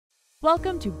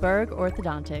Welcome to Bergh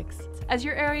Orthodontics. As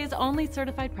your area's only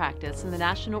certified practice in the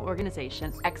national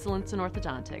organization Excellence in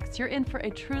Orthodontics, you're in for a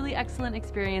truly excellent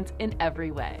experience in every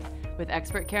way. With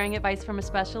expert caring advice from a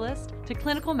specialist, to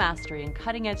clinical mastery and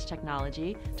cutting-edge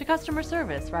technology, to customer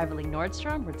service rivaling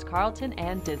Nordstrom, Ritz-Carlton,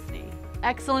 and Disney.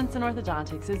 Excellence in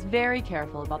Orthodontics is very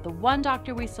careful about the one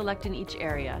doctor we select in each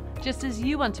area, just as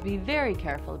you want to be very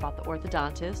careful about the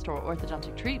orthodontist or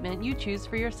orthodontic treatment you choose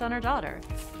for your son or daughter.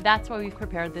 That's why we've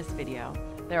prepared this video.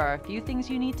 There are a few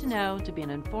things you need to know to be an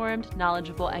informed,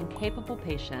 knowledgeable, and capable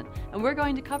patient, and we're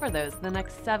going to cover those in the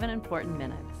next 7 important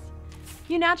minutes.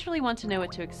 You naturally want to know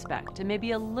what to expect and may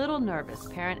be a little nervous,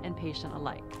 parent and patient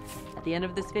alike. At the end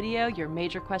of this video, your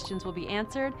major questions will be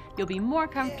answered, you'll be more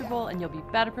comfortable, and you'll be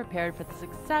better prepared for the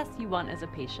success you want as a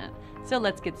patient. So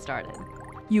let's get started.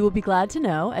 You will be glad to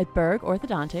know at Bergh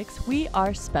Orthodontics, we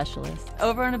are specialists.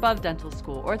 Over and above dental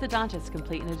school, orthodontists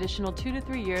complete an additional 2 to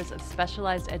 3 years of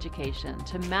specialized education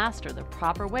to master the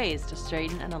proper ways to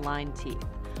straighten and align teeth.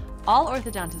 All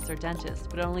orthodontists are dentists,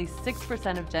 but only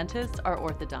 6% of dentists are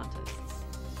orthodontists.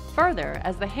 Further,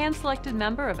 as the hand-selected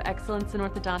member of Excellence in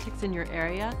Orthodontics in your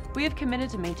area, we have committed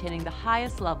to maintaining the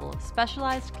highest level of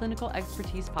specialized clinical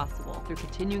expertise possible through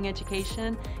continuing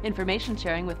education, information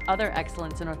sharing with other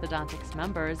Excellence in Orthodontics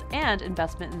members, and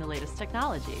investment in the latest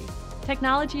technology.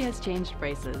 Technology has changed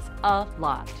braces a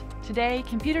lot. Today,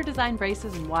 computer-designed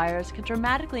braces and wires can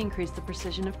dramatically increase the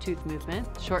precision of tooth movement,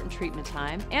 shorten treatment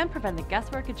time, and prevent the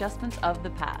guesswork adjustments of the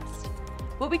past.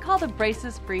 What we call the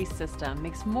braces-free system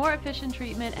makes more efficient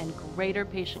treatment and greater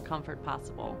patient comfort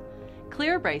possible.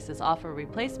 Clear braces offer a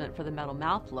replacement for the metal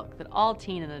mouth look that all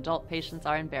teen and adult patients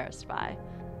are embarrassed by.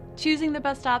 Choosing the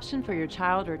best option for your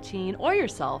child or teen or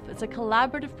yourself is a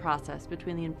collaborative process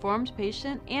between the informed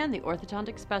patient and the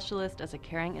orthodontic specialist as a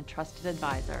caring and trusted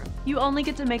advisor. You only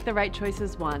get to make the right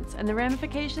choices once, and the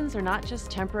ramifications are not just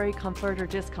temporary comfort or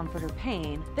discomfort or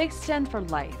pain, they extend for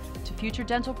life, to future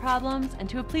dental problems, and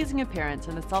to a pleasing appearance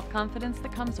and the self-confidence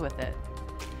that comes with it.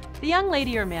 The young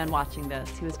lady or man watching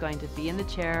this who is going to be in the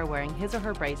chair wearing his or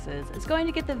her braces is going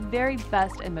to get the very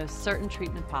best and most certain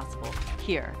treatment possible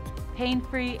here.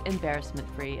 Pain-free,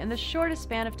 embarrassment-free, in the shortest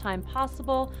span of time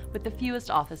possible with the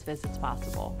fewest office visits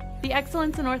possible. The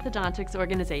Excellence in Orthodontics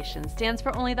organization stands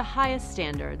for only the highest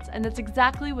standards, and that's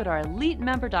exactly what our elite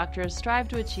member doctors strive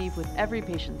to achieve with every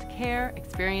patient's care,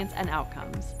 experience, and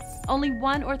outcomes. Only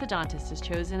one orthodontist is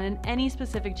chosen in any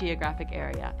specific geographic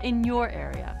area, in your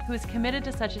area, who is committed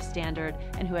to such a standard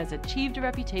and who has achieved a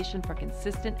reputation for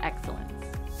consistent excellence.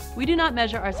 We do not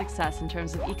measure our success in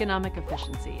terms of economic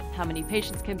efficiency, how many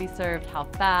patients can be served, how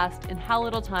fast, and how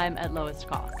little time at lowest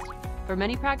cost. For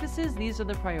many practices, these are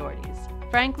the priorities.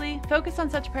 Frankly, focus on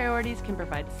such priorities can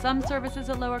provide some services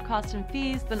at lower cost and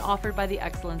fees than offered by the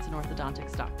Excellence in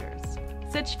Orthodontics doctors.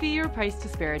 Such fee or price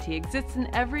disparity exists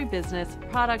in every business,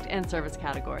 product, and service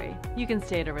category. You can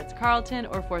stay at a Ritz-Carlton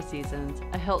or Four Seasons,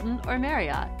 a Hilton or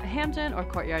Marriott, a Hampton or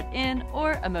Courtyard Inn,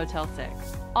 or a Motel 6.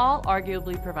 All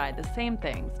arguably provide the same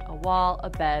things, a wall, a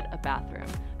bed, a bathroom.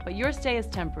 But your stay is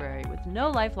temporary with no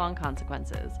lifelong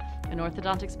consequences. An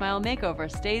orthodontic smile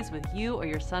makeover stays with you or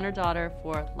your son or daughter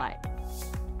for life.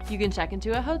 You can check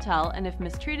into a hotel, and if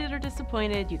mistreated or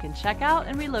disappointed, you can check out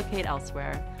and relocate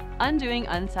elsewhere. Undoing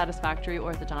unsatisfactory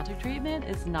orthodontic treatment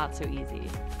is not so easy.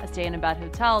 A stay in a bad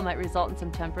hotel might result in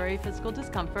some temporary physical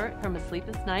discomfort from a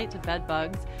sleepless night to bed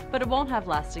bugs, but it won't have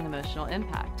lasting emotional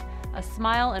impact. A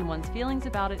smile and one's feelings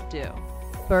about it do.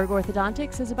 Bergh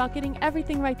Orthodontics is about getting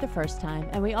everything right the first time,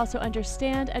 and we also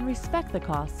understand and respect the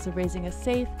costs of raising a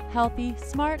safe, healthy,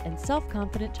 smart, and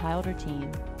self-confident child or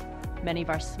teen. Many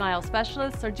of our smile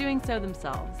specialists are doing so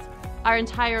themselves. Our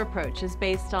entire approach is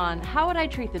based on how would I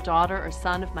treat the daughter or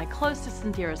son of my closest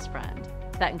and dearest friend.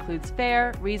 That includes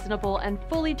fair, reasonable, and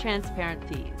fully transparent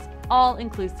fees,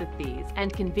 all-inclusive fees,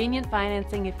 and convenient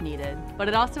financing if needed, but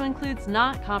it also includes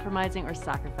not compromising or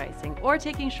sacrificing, or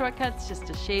taking shortcuts just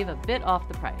to shave a bit off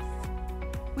the price.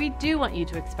 We do want you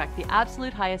to expect the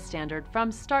absolute highest standard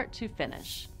from start to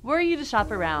finish. Were you to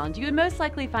shop around, you would most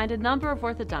likely find a number of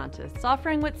orthodontists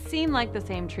offering what seem like the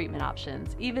same treatment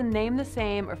options, even named the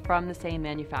same or from the same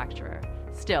manufacturer.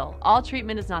 Still, all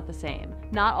treatment is not the same.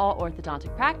 Not all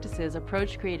orthodontic practices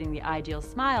approach creating the ideal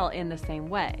smile in the same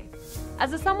way.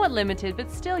 As a somewhat limited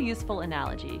but still useful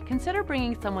analogy, consider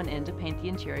bringing someone in to paint the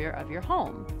interior of your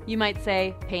home. You might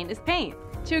say, paint is paint.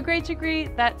 To a great degree,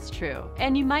 that's true,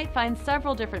 and you might find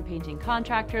several different painting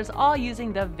contractors all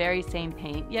using the very same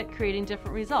paint, yet creating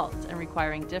different results and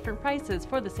requiring different prices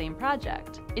for the same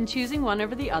project. In choosing one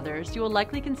over the others, you will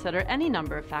likely consider any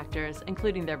number of factors,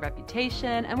 including their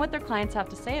reputation and what their clients have have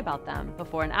to say about them,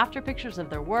 before and after pictures of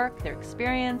their work, their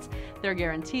experience, their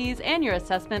guarantees, and your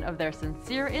assessment of their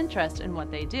sincere interest in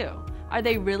what they do. Are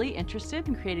they really interested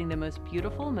in creating the most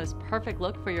beautiful, most perfect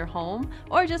look for your home,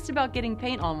 or just about getting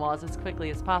paint on walls as quickly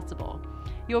as possible?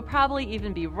 You'll probably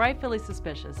even be rightfully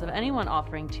suspicious of anyone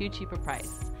offering too cheap a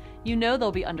price. You know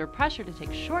they'll be under pressure to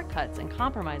take shortcuts and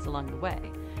compromise along the way.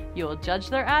 You will judge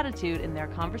their attitude in their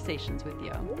conversations with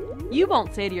you. You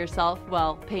won't say to yourself,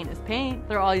 well, paint is paint,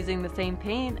 they're all using the same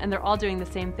paint, and they're all doing the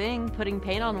same thing, putting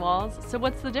paint on walls, so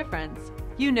what's the difference?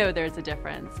 You know there's a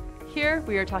difference. Here,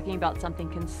 we are talking about something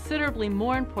considerably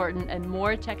more important and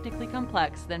more technically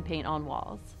complex than paint on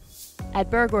walls. At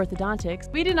Bergh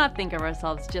Orthodontics, we do not think of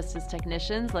ourselves just as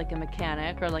technicians like a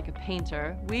mechanic or like a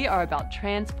painter. We are about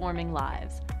transforming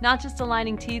lives. Not just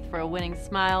aligning teeth for a winning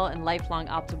smile and lifelong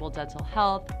optimal dental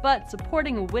health, but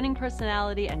supporting a winning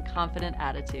personality and confident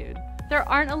attitude. There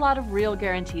aren't a lot of real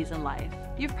guarantees in life.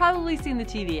 You've probably seen the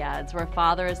TV ads where a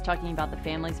father is talking about the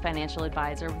family's financial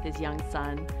advisor with his young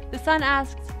son. The son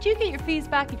asks, "Do you get your fees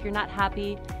back if you're not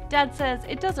happy?" Dad says,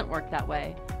 "It doesn't work that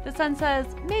way." The son says,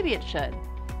 "Maybe it should."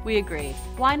 We agree.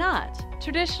 Why not?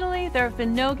 Traditionally, there have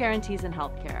been no guarantees in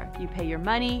healthcare. You pay your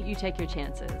money, you take your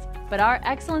chances. But our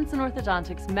Excellence in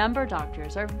Orthodontics member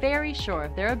doctors are very sure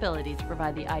of their ability to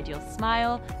provide the ideal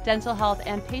smile, dental health,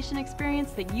 and patient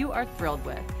experience that you are thrilled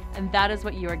with, and that is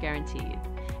what you are guaranteed.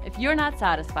 If you're not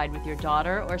satisfied with your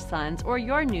daughter or sons or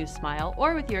your new smile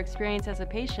or with your experience as a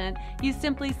patient, you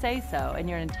simply say so and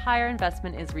your entire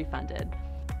investment is refunded.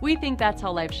 We think that's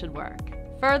how life should work.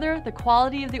 Further, the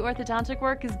quality of the orthodontic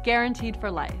work is guaranteed for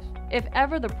life. If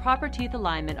ever the proper teeth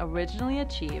alignment originally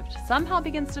achieved somehow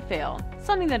begins to fail,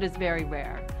 something that is very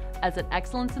rare, as an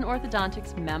Excellence in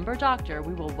Orthodontics member doctor,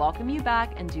 we will welcome you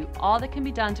back and do all that can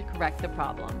be done to correct the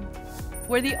problem.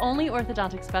 We're the only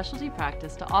orthodontic specialty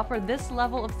practice to offer this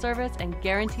level of service and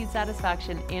guaranteed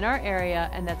satisfaction in our area,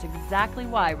 and that's exactly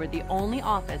why we're the only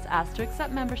office asked to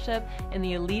accept membership in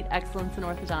the Elite Excellence in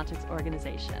Orthodontics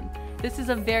organization. This is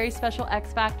a very special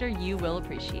X factor you will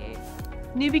appreciate.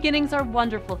 New beginnings are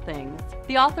wonderful things.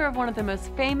 The author of one of the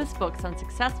most famous books on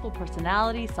successful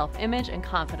personality, self-image, and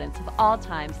confidence of all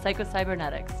time,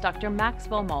 Psycho-Cybernetics, Dr.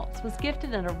 Maxwell Maltz, was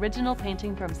gifted an original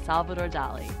painting from Salvador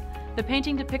Dali. The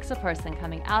painting depicts a person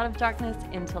coming out of darkness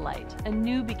into light, a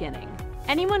new beginning.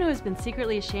 Anyone who has been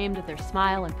secretly ashamed of their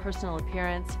smile and personal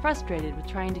appearance, frustrated with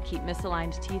trying to keep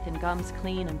misaligned teeth and gums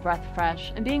clean and breath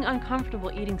fresh, and being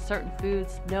uncomfortable eating certain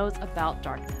foods knows about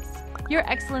darkness. Your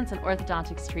Excellence in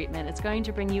Orthodontics treatment is going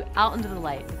to bring you out into the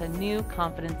light with a new,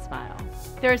 confident smile.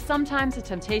 There is sometimes a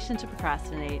temptation to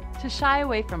procrastinate, to shy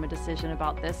away from a decision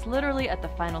about this literally at the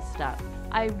final step.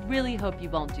 I really hope you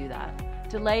won't do that.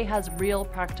 Delay has real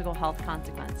practical health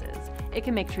consequences. It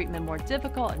can make treatment more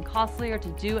difficult and costlier to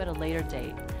do at a later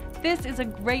date. This is a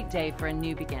great day for a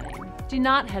new beginning. Do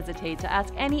not hesitate to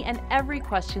ask any and every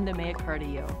question that may occur to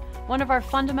you. One of our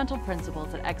fundamental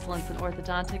principles at Excellence in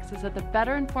Orthodontics is that the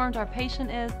better informed our patient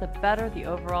is, the better the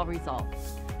overall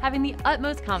results. Having the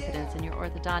utmost confidence in your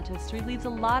orthodontist relieves a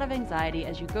lot of anxiety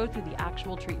as you go through the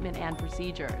actual treatment and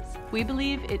procedures. We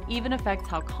believe it even affects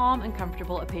how calm and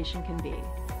comfortable a patient can be.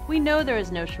 We know there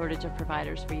is no shortage of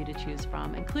providers for you to choose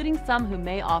from, including some who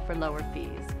may offer lower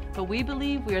fees. But we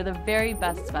believe we are the very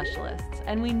best specialists,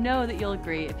 and we know that you'll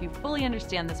agree if you fully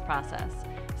understand this process.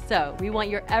 So, we want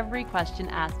your every question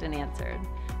asked and answered.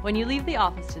 When you leave the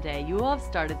office today, you will have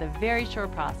started the very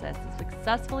short process of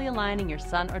successfully aligning your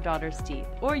son or daughter's teeth,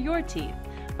 or your teeth,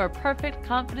 for a perfect,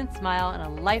 confident smile and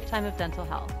a lifetime of dental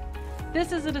health.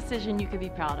 This is a decision you can be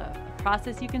proud of, a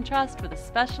process you can trust with a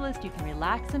specialist you can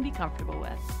relax and be comfortable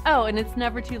with. Oh, and it's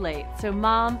never too late, so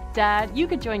mom, dad, you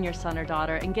could join your son or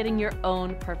daughter in getting your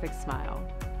own perfect smile.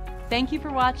 Thank you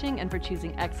for watching and for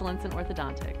choosing Excellence in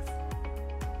Orthodontics.